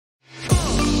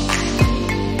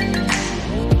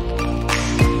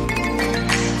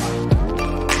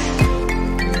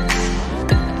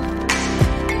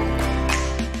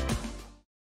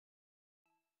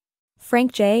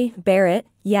Frank J. Barrett,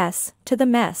 Yes to the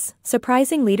Mess,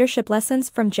 Surprising Leadership Lessons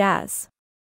from Jazz.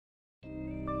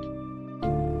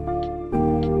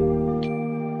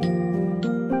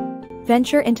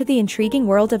 Venture into the intriguing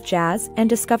world of jazz and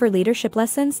discover leadership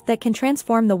lessons that can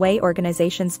transform the way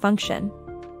organizations function.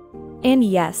 In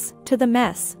Yes to the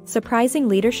Mess, Surprising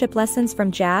Leadership Lessons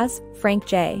from Jazz, Frank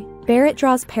J. Barrett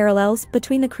draws parallels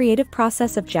between the creative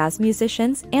process of jazz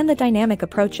musicians and the dynamic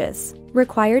approaches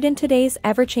required in today's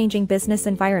ever-changing business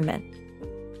environment.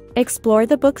 Explore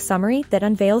the book summary that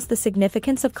unveils the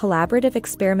significance of collaborative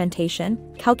experimentation,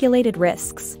 calculated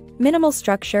risks, minimal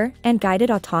structure, and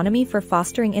guided autonomy for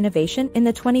fostering innovation in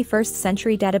the 21st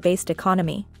century database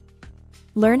economy.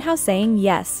 Learn how saying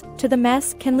yes to the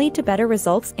mess can lead to better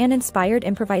results and inspired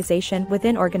improvisation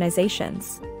within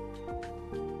organizations.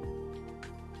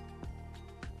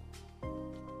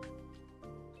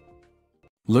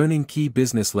 Learning key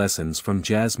business lessons from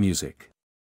jazz music.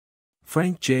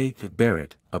 Frank J.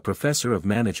 Barrett, a professor of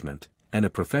management and a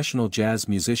professional jazz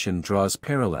musician, draws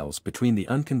parallels between the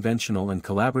unconventional and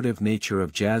collaborative nature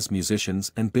of jazz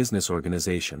musicians and business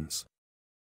organizations.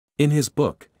 In his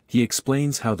book, he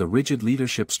explains how the rigid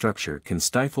leadership structure can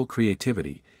stifle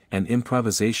creativity, and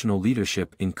improvisational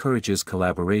leadership encourages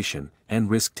collaboration and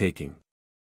risk-taking.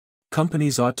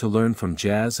 Companies ought to learn from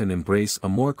jazz and embrace a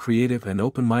more creative and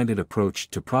open-minded approach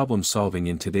to problem-solving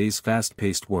in today's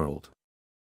fast-paced world.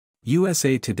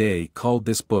 USA Today called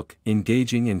this book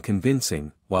engaging and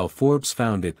convincing, while Forbes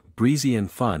found it breezy and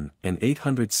fun, and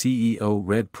 800 CEO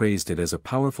Red praised it as a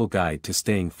powerful guide to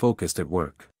staying focused at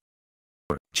work.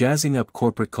 Jazzing up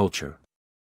corporate culture.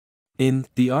 In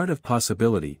The Art of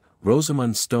Possibility,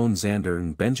 Rosamund Stone Zander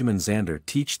and Benjamin Zander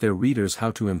teach their readers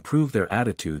how to improve their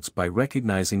attitudes by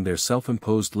recognizing their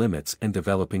self-imposed limits and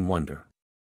developing wonder.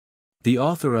 The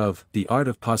author of The Art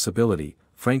of Possibility,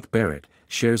 Frank Barrett,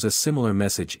 shares a similar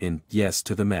message in Yes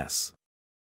to the Mess.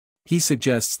 He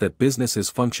suggests that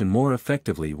businesses function more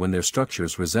effectively when their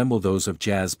structures resemble those of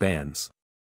jazz bands.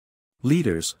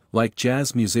 Leaders, like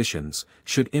jazz musicians,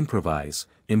 should improvise,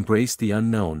 embrace the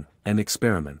unknown, and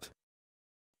experiment.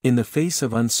 In the face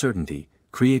of uncertainty,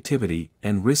 creativity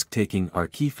and risk-taking are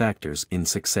key factors in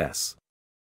success.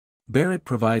 Barrett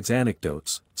provides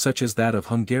anecdotes, such as that of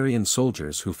Hungarian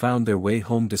soldiers who found their way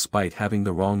home despite having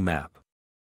the wrong map.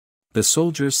 The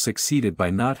soldiers succeeded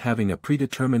by not having a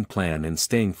predetermined plan and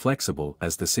staying flexible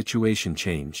as the situation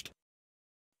changed.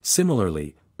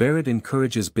 Similarly, Barrett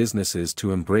encourages businesses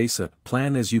to embrace a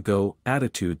plan-as-you-go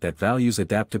attitude that values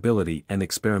adaptability and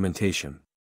experimentation.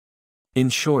 In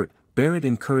short, Barrett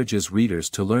encourages readers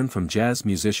to learn from jazz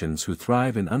musicians who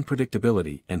thrive in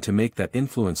unpredictability and to make that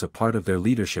influence a part of their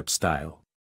leadership style.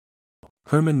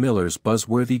 Herman Miller's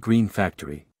Buzzworthy Green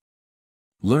Factory.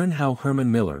 Learn how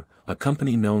Herman Miller, a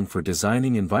company known for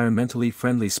designing environmentally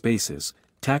friendly spaces,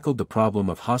 tackled the problem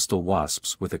of hostile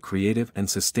wasps with a creative and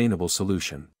sustainable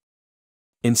solution.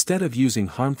 Instead of using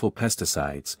harmful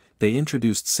pesticides, they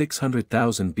introduced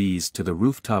 600,000 bees to the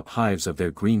rooftop hives of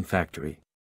their green factory.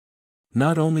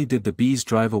 Not only did the bees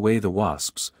drive away the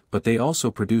wasps, but they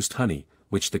also produced honey,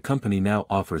 which the company now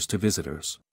offers to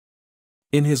visitors.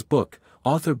 In his book,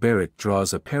 author Barrett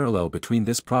draws a parallel between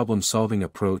this problem-solving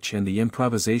approach and the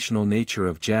improvisational nature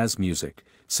of jazz music,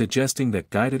 suggesting that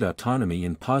guided autonomy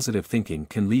and positive thinking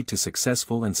can lead to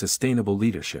successful and sustainable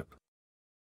leadership.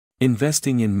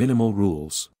 Investing in minimal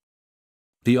rules.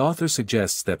 The author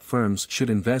suggests that firms should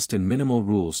invest in minimal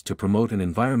rules to promote an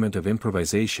environment of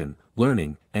improvisation,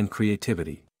 learning, and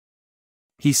creativity.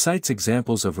 He cites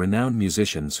examples of renowned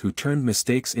musicians who turned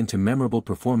mistakes into memorable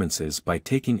performances by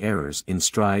taking errors in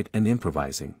stride and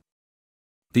improvising.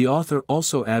 The author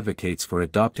also advocates for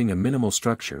adopting a minimal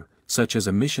structure, such as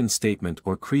a mission statement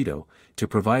or credo, to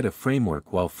provide a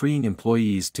framework while freeing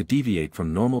employees to deviate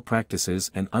from normal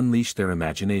practices and unleash their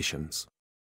imaginations.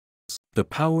 The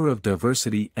power of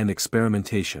diversity and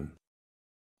experimentation.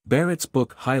 Barrett's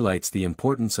book highlights the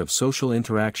importance of social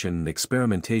interaction and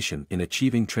experimentation in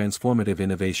achieving transformative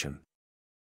innovation.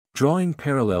 Drawing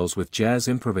parallels with jazz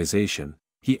improvisation,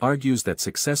 he argues that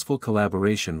successful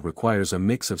collaboration requires a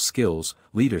mix of skills,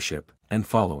 leadership, and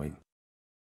following.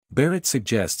 Barrett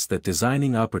suggests that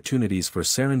designing opportunities for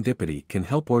serendipity can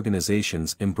help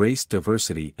organizations embrace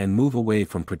diversity and move away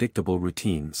from predictable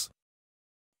routines.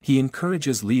 He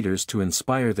encourages leaders to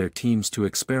inspire their teams to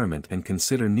experiment and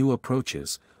consider new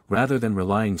approaches, rather than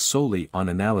relying solely on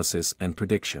analysis and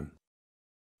prediction.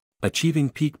 Achieving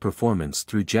peak performance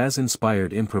through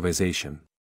jazz-inspired improvisation.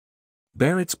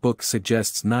 Barrett's book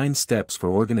suggests 9 steps for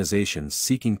organizations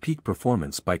seeking peak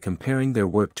performance by comparing their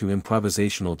work to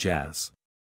improvisational jazz.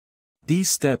 These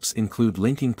steps include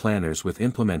linking planners with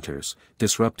implementers,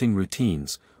 disrupting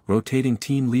routines, rotating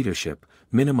team leadership,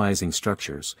 minimizing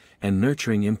structures, and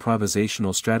nurturing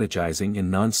improvisational strategizing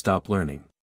in non-stop learning.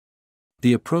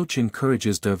 The approach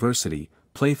encourages diversity,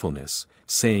 playfulness,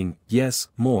 saying yes,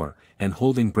 more, and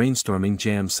holding brainstorming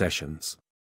jam sessions.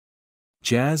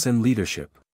 Jazz and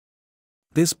leadership.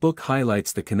 This book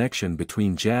highlights the connection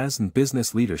between jazz and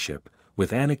business leadership,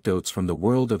 with anecdotes from the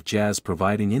world of jazz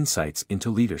providing insights into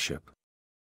leadership.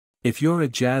 If you're a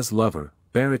jazz lover,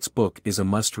 Barrett's book is a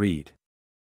must-read.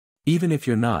 Even if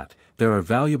you're not, there are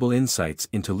valuable insights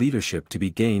into leadership to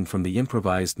be gained from the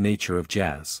improvised nature of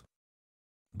jazz.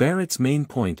 Barrett's main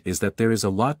point is that there is a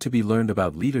lot to be learned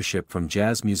about leadership from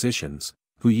jazz musicians,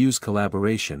 who use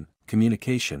collaboration,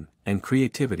 communication, and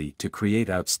creativity to create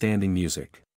outstanding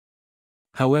music.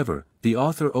 However, the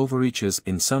author overreaches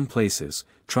in some places,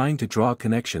 trying to draw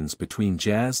connections between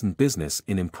jazz and business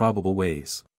in improbable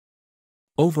ways.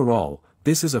 Overall,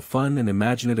 this is a fun and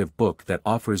imaginative book that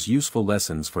offers useful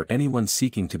lessons for anyone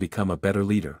seeking to become a better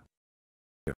leader.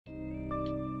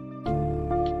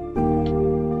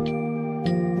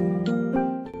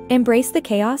 Embrace the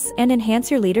chaos and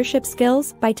enhance your leadership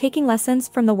skills by taking lessons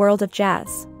from the world of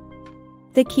jazz.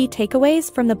 The key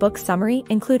takeaways from the book summary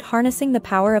include harnessing the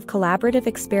power of collaborative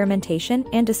experimentation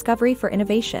and discovery for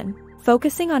innovation,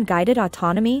 focusing on guided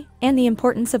autonomy, and the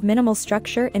importance of minimal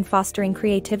structure in fostering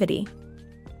creativity.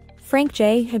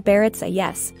 FrankJBarrett's A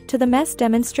Yes to the Mess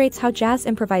demonstrates how jazz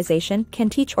improvisation can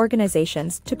teach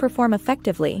organizations to perform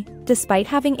effectively, despite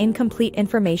having incomplete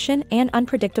information and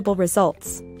unpredictable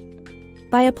results.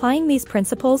 By applying these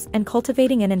principles and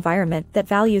cultivating an environment that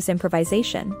values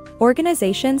improvisation,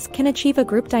 organizations can achieve a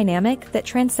group dynamic that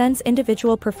transcends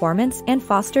individual performance and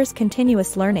fosters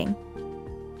continuous learning.